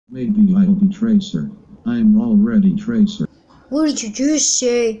Maybe I'll be Tracer. I'm already Tracer. What did you just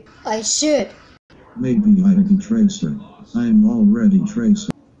say? I said. Maybe I'll be Tracer. I'm already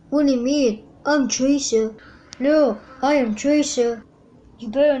Tracer. What do you mean? I'm Tracer. No, I am Tracer. You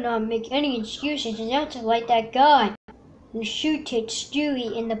better not make any excuses and act like that guy. You shooted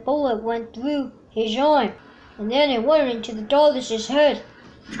Stewie and the bullet went through his arm, and then it went into the Dallas's head.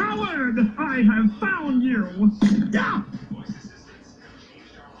 Coward! I have found you! Ah!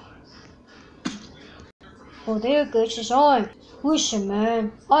 Well, there goes his arm. Listen,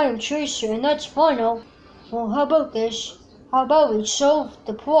 man, I am Tracer and that's final. Well, how about this? How about we solve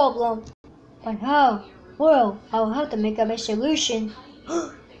the problem? But how? Well, I'll have to make up a solution.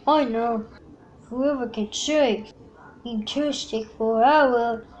 I know. Whoever can say MEMETASTIC for an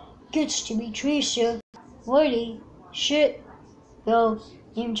hour gets to be Tracer. Ready? Shit. Go.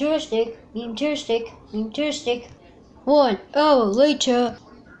 MEMETASTIC, MEMETASTIC, MEMETASTIC. 1 hour later.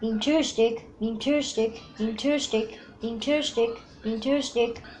 MEMETASTIC, MEMETASTIC, MEMETASTIc, MEMETASTIc,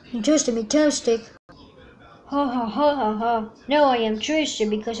 MEMETASTIc, MEMETASTIC. Ha ha ha ha ha. Now I am Tracer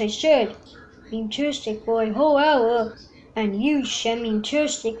because I said MEMETASTIC for a whole hour, and you said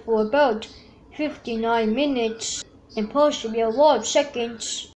MEMETASTIc for about 59 minutes and possibly a lot of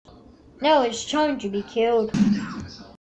seconds. Now it's time to be killed.